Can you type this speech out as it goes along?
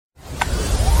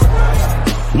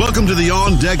Welcome to the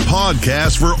On Deck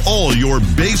podcast for all your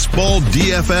baseball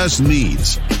DFS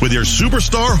needs with your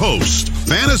superstar host,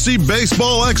 fantasy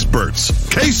baseball experts,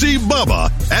 Casey, Bubba,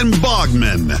 and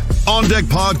Bogman. On Deck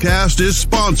podcast is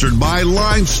sponsored by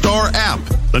Line Star app,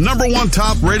 the #1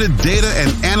 top-rated data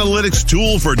and analytics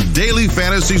tool for daily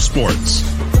fantasy sports.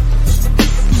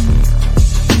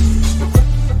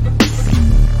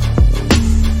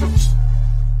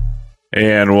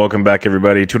 And welcome back,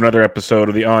 everybody, to another episode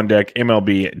of the On Deck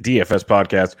MLB DFS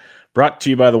podcast, brought to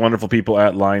you by the wonderful people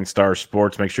at Line Star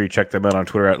Sports. Make sure you check them out on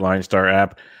Twitter at Line Star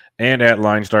app and at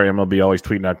Line Star MLB, always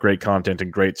tweeting out great content and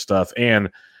great stuff. And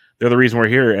they're the reason we're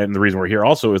here. And the reason we're here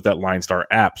also is that Line Star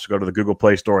app. So go to the Google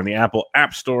Play Store and the Apple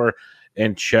App Store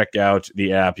and check out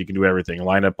the app. You can do everything.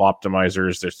 Lineup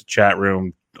optimizers, there's the chat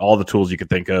room, all the tools you can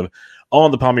think of, all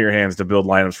in the palm of your hands to build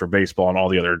lineups for baseball and all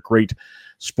the other great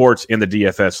sports in the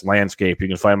DFS landscape. You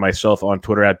can find myself on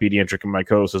Twitter at BDentric and my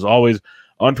co-host, as always,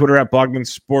 on Twitter at Bogman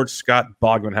Sports. Scott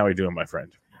Bogman, how are you doing, my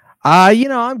friend?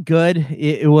 I'm good.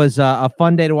 It was a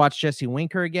fun day to watch Jesse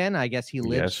Winker again. I guess he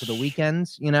lives for the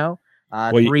weekends, Three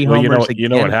homers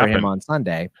again what for happened him on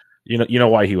Sunday. You know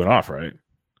why he went off, right?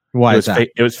 Why is that?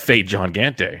 It was fate John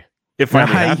Gant Day. It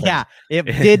finally happened. Yeah, it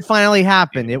did finally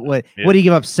happen. It was. Yeah. What did he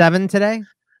give up, 7 today?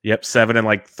 Yep, 7 in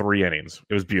like 3 innings.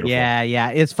 It was beautiful. Yeah.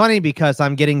 It's funny because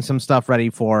I'm getting some stuff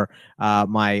ready for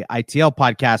my ITL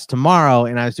podcast tomorrow,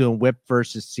 and I was doing Whip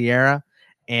versus Sierra,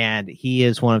 and he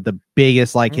is one of the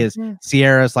biggest. Like his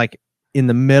Sierra's like in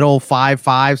the middle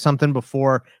 5.5 something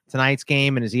before tonight's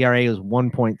game, and his ERA was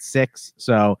 1.6.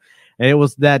 So it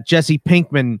was that Jesse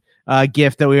Pinkman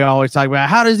gift that we always talk about.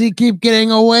 How does he keep getting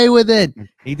away with it?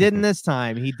 He didn't this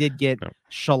time. He did get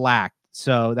shellacked.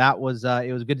 So that was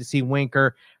it was good to see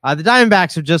Winker. The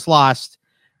Diamondbacks have just lost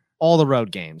all the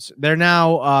road games. They're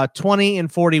now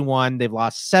 20-41. They've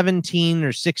lost 17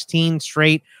 or 16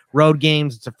 straight road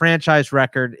games. It's a franchise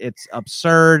record. It's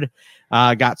absurd.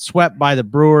 Got swept by the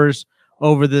Brewers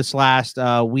over this last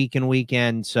week and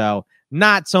weekend. So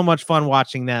not so much fun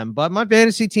watching them. But my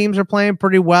fantasy teams are playing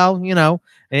pretty well,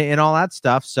 and all that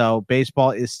stuff. So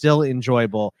baseball is still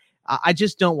enjoyable. I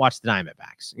just don't watch the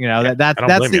Diamondbacks.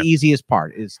 That's the easiest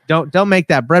part is don't make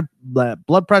that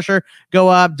blood pressure go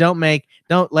up. Don't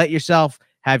let yourself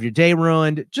have your day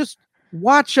ruined. Just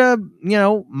watch a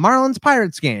Marlins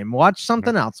Pirates game. Watch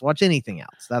something else. Watch anything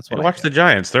else. That's what I watch the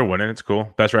Giants. They're winning. It's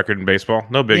cool. Best record in baseball.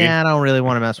 No biggie. Yeah, I don't really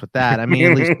want to mess with that. I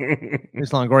mean, at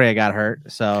least Longoria got hurt,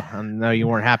 so I know you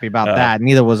weren't happy about that.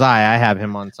 Neither was I. I have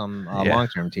him on some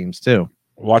long-term teams too.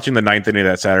 Watching the 9th inning of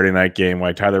that Saturday night game,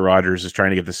 why Tyler Rogers is trying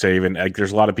to get the save, and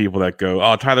there's a lot of people that go,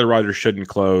 "Oh, Tyler Rogers shouldn't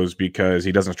close because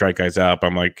he doesn't strike guys out." But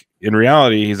I'm like, in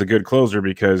reality, he's a good closer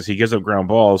because he gives up ground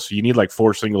balls. So you need like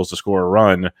 4 singles to score a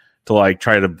run to like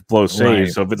try to blow saves. Right.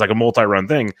 So if it's like a multi-run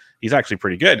thing, he's actually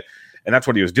pretty good. And that's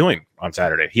what he was doing on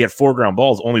Saturday. He had 4 ground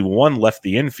balls, only 1 left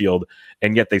the infield,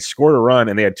 and yet they scored a run,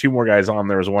 and they had 2 more guys on.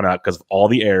 There was 1 out because of all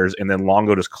the errors, and then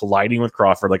Longo just colliding with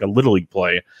Crawford like a Little League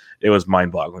play. It was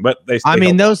mind-boggling. But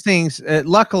those things,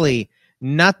 luckily,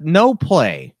 no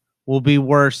play will be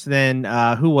worse than,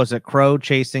 who was it, Crow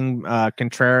chasing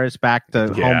Contreras back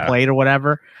to home plate or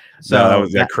whatever. So no,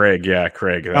 that was Craig. Yeah,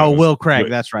 Craig. Will Craig.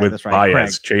 That's right. That's right.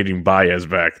 Baez, trading Baez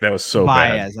back. That was so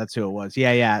Baez, bad. That's who it was.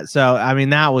 Yeah. So, I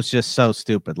mean, that was just so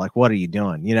stupid. Like, what are you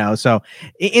doing? So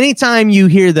anytime you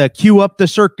hear the cue up the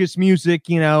circus music,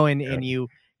 and you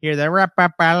hear the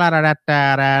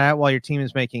while your team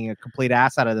is making a complete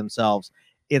ass out of themselves,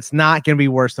 it's not going to be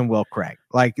worse than Will Craig.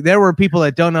 Like, there were people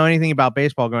that don't know anything about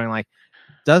baseball going like,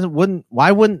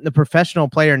 why wouldn't the professional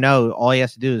player know all he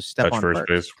has to do is step on first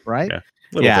base, right?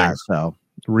 Yeah. Things. So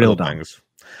real dumb. Things.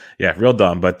 Yeah, real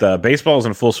dumb. But baseball is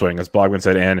in full swing, as Bogman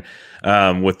said.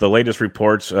 And with the latest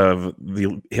reports of the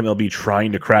MLB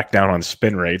trying to crack down on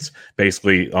spin rates,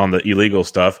 basically on the illegal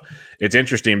stuff, it's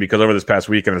interesting because over this past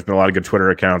weekend, there's been a lot of good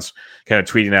Twitter accounts kind of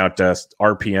tweeting out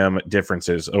RPM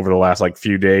differences over the last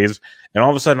few days. And all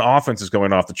of a sudden, offense is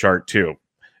going off the chart too.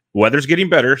 Weather's getting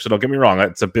better, so don't get me wrong.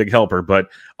 That's a big helper. But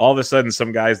all of a sudden,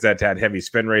 some guys that had heavy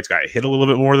spin rates got hit a little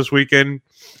bit more this weekend.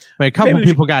 But a couple of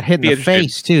people got hit in the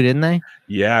face too, didn't they?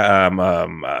 Yeah,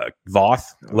 Voth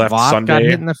Sunday. Got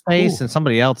hit in the face, and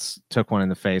somebody else took one in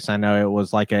the face. I know it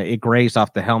was like it grazed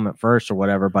off the helmet first or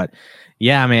whatever. But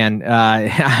yeah, man,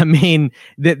 I mean,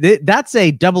 that's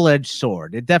a double-edged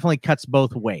sword. It definitely cuts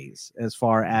both ways as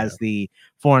far as the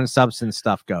foreign substance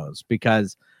stuff goes,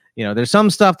 because there's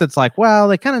some stuff that's like, well,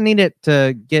 they kind of need it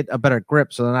to get a better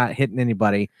grip so they're not hitting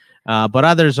anybody. But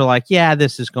others are like, yeah,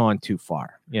 this is going too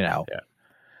far, Yeah.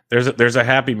 there's a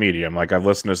happy medium. Like I've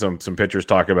listened to some pitchers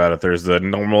talk about it. There's the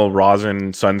normal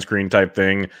rosin sunscreen type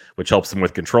thing, which helps them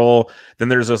with control. Then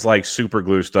there's this like super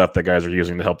glue stuff that guys are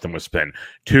using to help them with spin.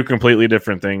 Two completely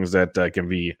different things that can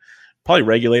be probably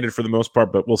regulated for the most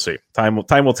part, but we'll see. Time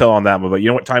will tell on that one. But you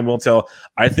know what? Time will tell.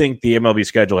 I think the MLB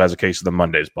schedule has a case of the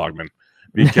Mondays, Bogman,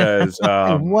 because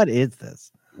what is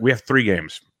this? We have 3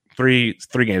 games. Three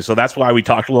games. So that's why we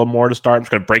talked a little more to start. I'm just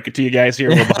going to break it to you guys here.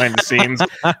 We're behind the scenes.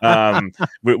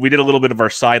 We did a little bit of our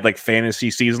side like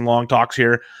fantasy season long talks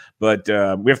here, but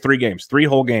we have 3 games, 3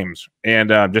 whole games. And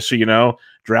just so you know,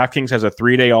 DraftKings has a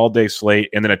 3-day all day slate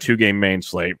and then a 2-game main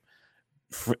slate.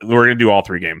 We're going to do all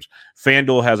 3 games.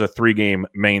 FanDuel has a 3-game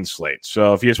main slate.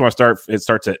 So if you just want to start, it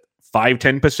starts at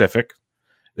 5:10 Pacific.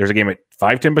 There's a game at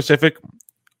 5:10 Pacific,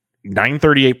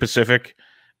 9:38 Pacific,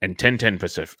 and 10:10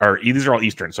 Pacific. Or these are all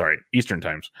Eastern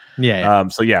times. Yeah.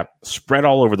 So yeah, spread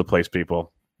all over the place,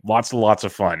 people. Lots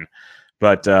of fun.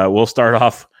 But we'll start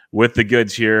off with the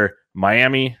goods here.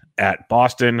 Miami at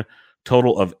Boston,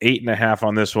 total of 8.5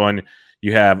 on this one.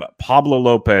 You have Pablo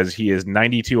Lopez. He is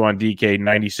 92 on DK,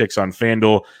 96 on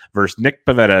FanDuel versus Nick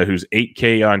Pivetta, who's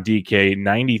 8K on DK,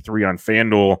 93 on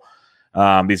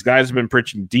FanDuel. These guys have been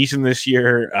pitching decent this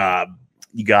year.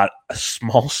 You got a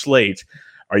small slate.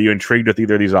 Are you intrigued with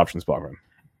either of these options, Bogman?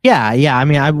 Yeah. I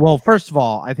mean, well, first of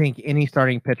all, I think any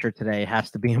starting pitcher today has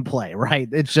to be in play, right?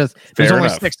 It's just there's only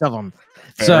 6 of them,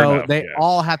 they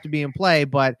all have to be in play.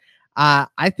 But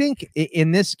I think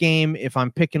in this game, if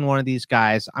I'm picking one of these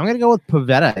guys, I'm going to go with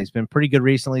Pivetta. He's been pretty good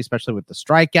recently, especially with the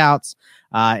strikeouts.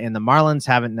 And the Marlins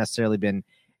haven't necessarily been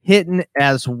hitting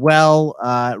as well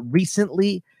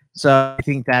recently, so I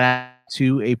think that adds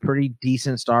to a pretty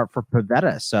decent start for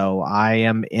Pivetta. So I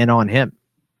am in on him.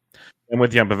 I'm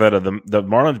with you on Pivetta. The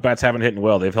Marlins bats haven't hit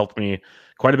well. They've helped me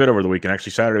quite a bit over the weekend.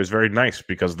 Actually, Saturday was very nice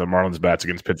because of the Marlins bats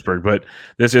against Pittsburgh. But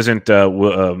this isn't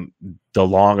DeLong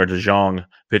or DeJong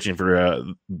pitching for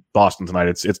Boston tonight.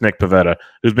 It's Nick Pivetta,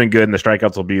 who's been good, and the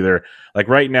strikeouts will be there. Like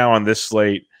right now on this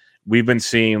slate, we've been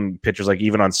seeing pitchers like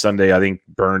even on Sunday, I think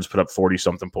Burns put up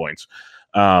 40-something points.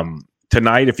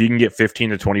 Tonight, if you can get 15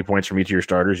 to 20 points from each of your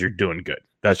starters, you're doing good.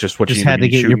 That's just what you had to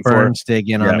get your Burns for. dig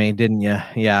in on me, didn't you?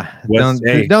 Yeah. Don't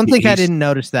think I didn't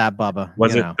notice that, Bubba.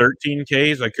 Was it 13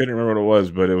 Ks? I couldn't remember what it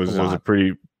was, but it was a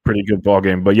pretty good ball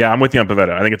game. But yeah, I'm with you on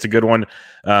Pivetta. I think it's a good one.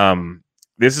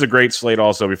 This is a great slate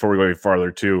also before we go any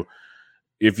farther too.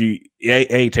 If you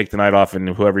take the night off and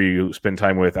whoever you spend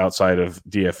time with outside of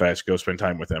DFS, go spend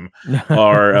time with them.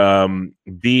 Or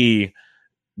B,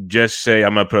 just say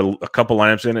I'm going to put a couple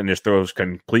lineups in and just throw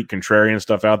complete contrarian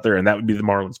stuff out there, and that would be the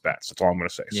Marlins bats. That's all I'm going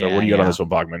to say. So what do you got on this one,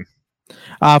 Bogman?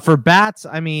 For bats,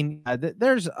 I mean,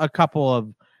 there's a couple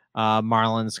of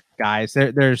Marlins guys.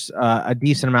 There's a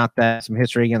decent amount that some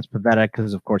history against Pivetta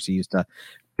because, of course, he used to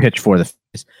pitch for the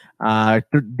Phillies.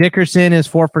 Dickerson is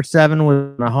 4 for 7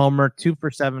 with a homer, 2 for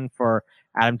 7 for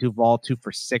Adam Duvall, 2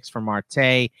 for 6 for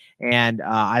Marte. And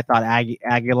I thought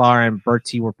Aguilar and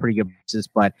Berti were pretty good pitches,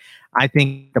 but I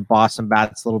think the Boston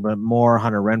bats a little bit more.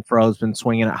 Hunter Renfroe's been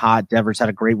swinging it hot. Devers had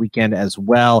a great weekend as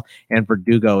well, and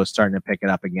Verdugo is starting to pick it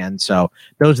up again. So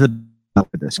those are the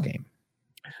for this game.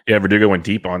 Yeah, Verdugo went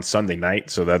deep on Sunday night,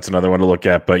 so that's another one to look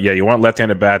at. But yeah, you want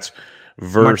left-handed bats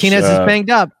versus Martinez is banged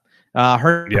up.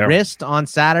 Hurt wrist on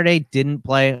Saturday, didn't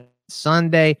play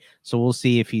Sunday, so we'll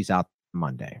see if he's out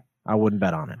Monday. I wouldn't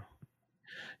bet on it.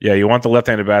 Yeah, you want the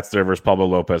left-handed bats there versus Pablo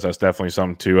Lopez. That's definitely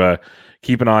something to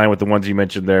keep an eye on with the ones you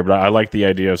mentioned there. But I like the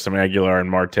idea of some Aguilar and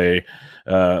Marte,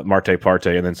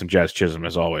 and then some Jazz Chisholm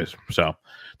as always. So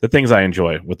the things I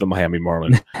enjoy with the Miami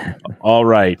Marlins. All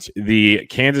right, the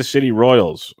Kansas City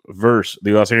Royals versus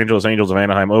the Los Angeles Angels of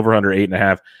Anaheim, over under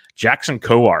 8.5. Jackson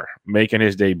Kowar making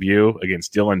his debut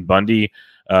against Dylan Bundy.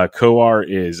 Kowar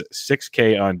is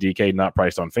 6K on DK, not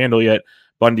priced on FanDuel yet.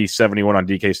 Bundy 71 on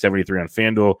DK, 73 on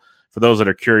FanDuel. For those that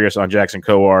are curious on Jackson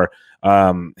Kowar,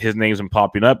 his name's been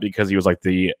popping up because he was like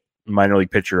the minor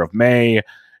league pitcher of May.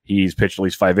 He's pitched at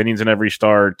least 5 innings in every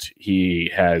start.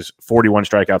 He has 41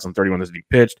 strikeouts and 31 that he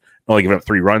pitched. Only given up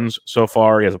 3 runs so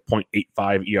far. He has a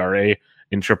 .85 ERA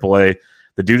in AAA.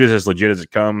 The dude is as legit as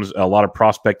it comes. A lot of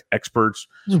prospect experts.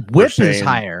 His whip is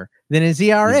higher than his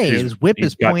ERA. His whip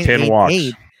is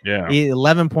 0.88. Yeah,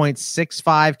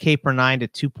 11.65 K per 9 to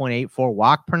 2.84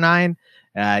 walk per 9.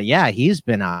 He's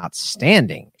been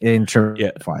outstanding in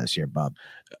AAA this year, Bub.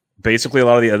 Basically, a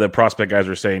lot of the other prospect guys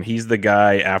were saying he's the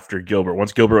guy after Gilbert.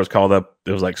 Once Gilbert was called up,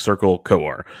 it was like circle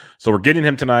Kowar. So we're getting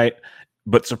him tonight.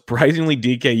 But surprisingly,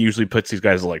 DK usually puts these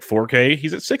guys at like 4K.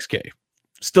 He's at 6K.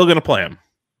 Still going to play him.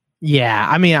 Yeah,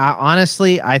 I mean,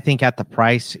 honestly, I think at the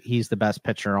price, he's the best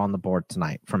pitcher on the board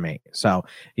tonight for me. So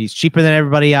he's cheaper than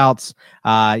everybody else.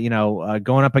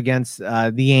 Going up against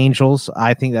the Angels,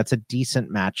 I think that's a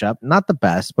decent matchup. Not the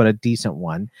best, but a decent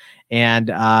one. And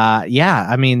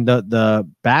I mean, the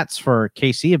bats for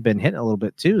KC have been hitting a little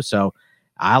bit too. So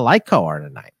I like Kowar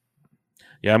tonight.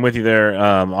 Yeah, I'm with you there.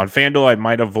 On FanDuel, I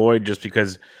might avoid just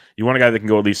because you want a guy that can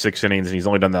go at least 6 innings, and he's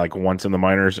only done that like once in the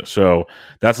minors. So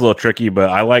that's a little tricky, but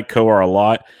I like Kowar a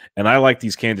lot, and I like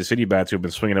these Kansas City bats who have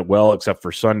been swinging it well, except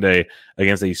for Sunday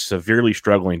against a severely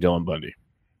struggling Dylan Bundy.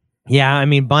 Yeah, I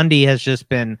mean, Bundy has just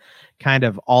been kind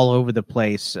of all over the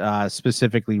place,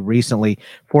 specifically recently.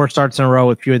 4 starts in a row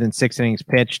with fewer than 6 innings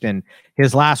pitched, and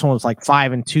his last one was like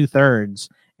 5 2/3,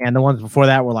 and the ones before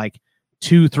that were like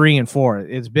 2, 3, and 4.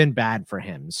 It's been bad for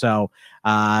him. So,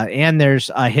 and there's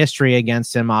a history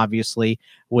against him, obviously,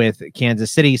 with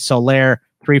Kansas City. Soler,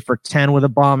 3 for 10 with a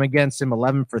bomb against him,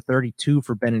 11 for 32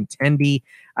 for Benintendi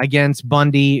against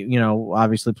Bundy.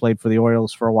 Obviously played for the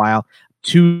Orioles for a while.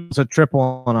 2 was a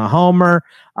triple and a homer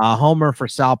for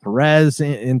Sal Perez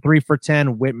in 3 for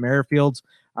 10. Whit Merrifield's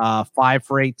 5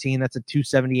 for 18. That's a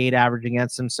 278 average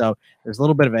against him. So there's a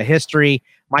little bit of a history.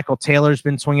 Michael Taylor's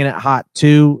been swinging it hot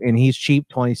too, and he's cheap,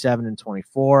 27 and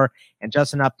 24. And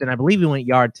Justin Upton, I believe he went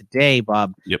yard today,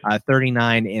 Bob. Yep.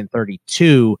 39 and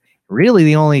 32. Really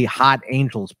the only hot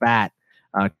Angels bat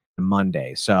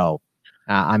Monday. So,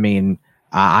 all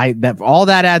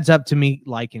that adds up to me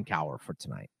liking Kowar for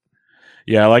tonight.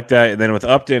 Yeah, I like that. And then with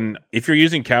Upton, if you're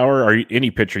using Kowar or any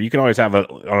pitcher, you can always have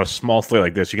on a small slate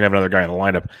like this, you can have another guy in the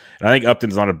lineup. And I think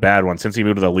Upton's not a bad one. Since he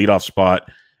moved to the leadoff spot,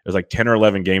 it was like 10 or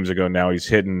 11 games ago now. He's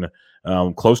hitting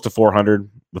close to 400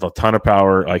 with a ton of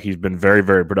power. Like, he's been very,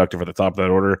 very productive at the top of that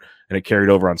order, and it carried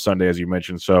over on Sunday, as you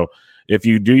mentioned. So if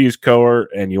you do use Kowar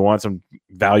and you want some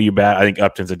value bat, I think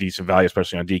Upton's a decent value,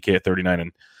 especially on DK at 39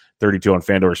 and 32 on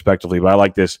FanDuel respectively. But I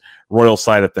like this Royal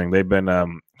side of thing. They've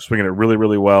been swinging it really,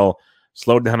 really well.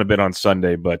 Slowed down a bit on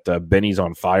Sunday, but Benny's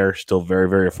on fire. Still very,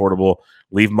 very affordable.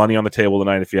 Leave money on the table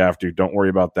tonight if you have to. Don't worry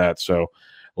about that. So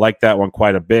like that one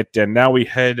quite a bit. And now we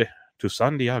head to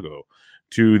San Diego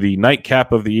to the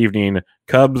nightcap of the evening.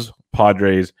 Cubs,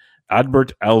 Padres,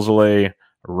 Adbert Alzolay,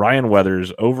 Ryan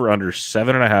Weathers, over under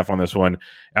 7.5 on this one.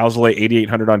 Alzolay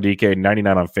 8,800 on DK,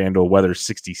 99 on FanDuel. Weathers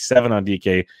 67 on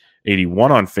DK,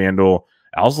 81 on FanDuel.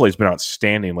 Alzolay's been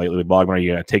outstanding lately. Bogman, are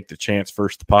you going to take the chance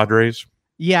first, the Padres?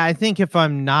 Yeah, I think if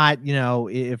I'm not,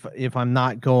 if I'm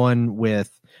not going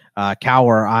with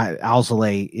Kowar,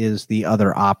 Alzolay is the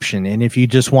other option. And if you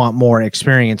just want more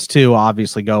experience too,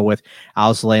 obviously go with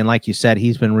Alzolay. And like you said,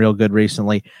 he's been real good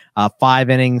recently. 5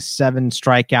 innings, 7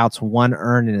 strikeouts, 1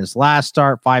 earned in his last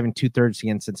start, 5 2/3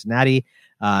 against Cincinnati.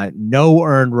 No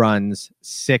earned runs,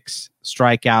 6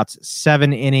 strikeouts,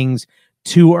 7 innings,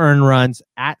 2 earned runs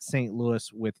at St.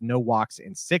 Louis with no walks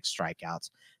and 6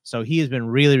 strikeouts. So he has been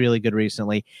really, really good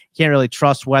recently. Can't really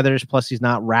trust Weathers. Plus, he's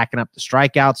not racking up the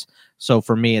strikeouts. So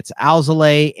for me, it's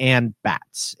Alzolay and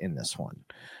bats in this one.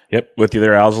 Yep, with you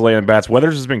there, Alzolay and bats.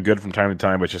 Weathers has been good from time to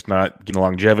time, but just not getting the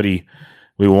longevity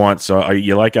we want. So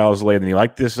you like Alzolay, and you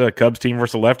like this Cubs team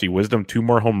versus the lefty. Wisdom, 2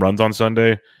 more home runs on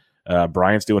Sunday.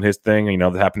 Bryant's doing his thing.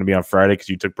 That happened to be on Friday because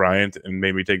you took Bryant and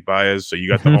made me take Baez, so you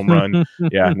got the home run.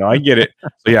 Yeah, no, I get it.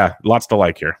 So yeah, lots to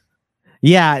like here.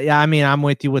 Yeah. I mean, I'm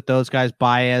with you with those guys.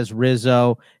 Baez,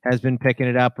 Rizzo has been picking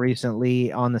it up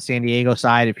recently on the San Diego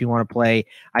side. If you want to play,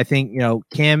 I think,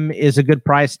 Kim is a good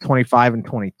price, 25 and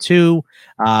 22.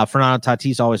 Fernando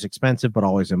Tatis always expensive, but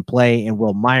always in play. And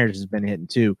Will Myers has been hitting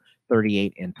too,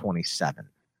 38 and 27.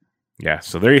 Yeah.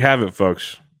 So there you have it,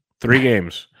 folks. 3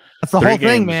 games. That's the whole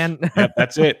thing, man. Yep,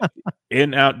 that's it.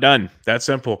 In, out, done. That's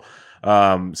simple.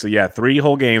 So yeah, 3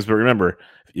 whole games. But remember,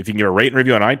 if you can give a rate and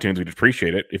review on iTunes, we'd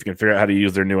appreciate it. If you can figure out how to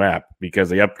use their new app, because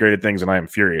they upgraded things, and I am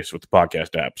furious with the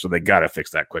podcast app. So they got to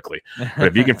fix that quickly. But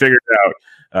if you can figure it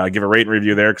out, give a rate and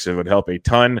review there, because it would help a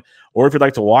ton. Or if you'd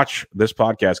like to watch this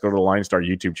podcast, go to the Line Star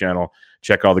YouTube channel,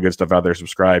 check all the good stuff out there,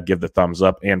 subscribe, give the thumbs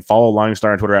up, and follow Line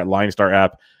Star on Twitter at Line Star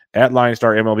app, at Line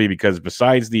Star MLB, because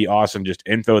besides the awesome just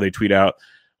info they tweet out,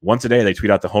 once a day they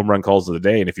tweet out the home run calls of the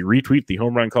day. And if you retweet the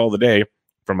home run call of the day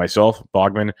from myself,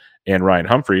 Bogman, and Ryan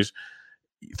Humphreys,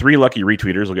 3 lucky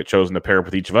retweeters will get chosen to pair up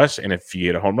with each of us. And if you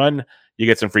get a home run, you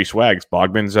get some free swags.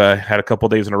 Bogman's had a couple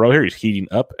days in a row here. He's heating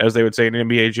up, as they would say in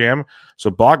NBA Jam. So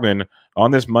Bogman,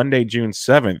 on this Monday, June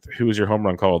 7th, who is your home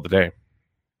run call of the day?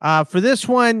 For this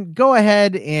one, go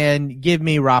ahead and give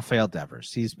me Rafael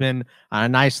Devers. He's been on a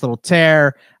nice little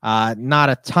tear. Not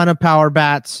a ton of power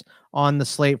bats on the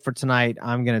slate for tonight.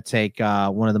 I'm going to take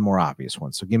one of the more obvious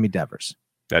ones. So give me Devers.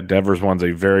 That Devers one's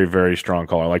a very, very strong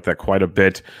call. I like that quite a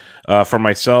bit. For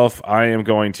myself, I am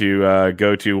going to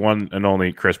go to one and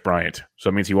only Chris Bryant. So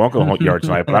it means he won't go yard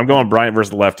tonight, but I'm going Bryant versus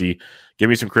the lefty. Give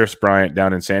me some Chris Bryant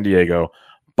down in San Diego.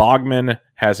 Bogman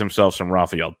has himself some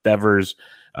Rafael Devers.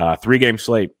 3-game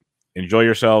slate. Enjoy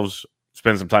yourselves.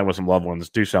 Spend some time with some loved ones.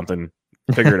 Do something.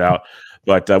 Figure it out.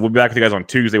 But we'll be back with you guys on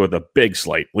Tuesday with a big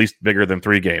slate, at least bigger than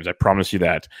 3 games. I promise you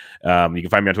that. You can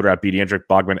find me on Twitter at BDendrick,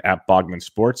 Bogman at Bogman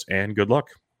Sports, and good luck.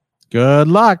 Good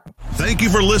luck. Thank you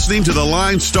for listening to the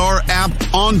Line Star App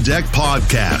On Deck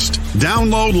podcast.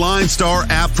 Download Line Star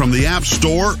app from the App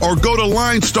Store or go to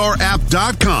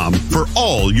linestarapp.com for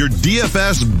all your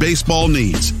DFS baseball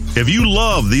needs. If you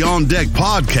love the On Deck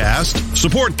podcast,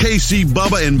 support KC,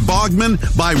 Bubba, and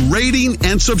Bogman by rating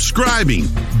and subscribing.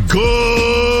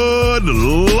 Good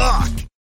luck.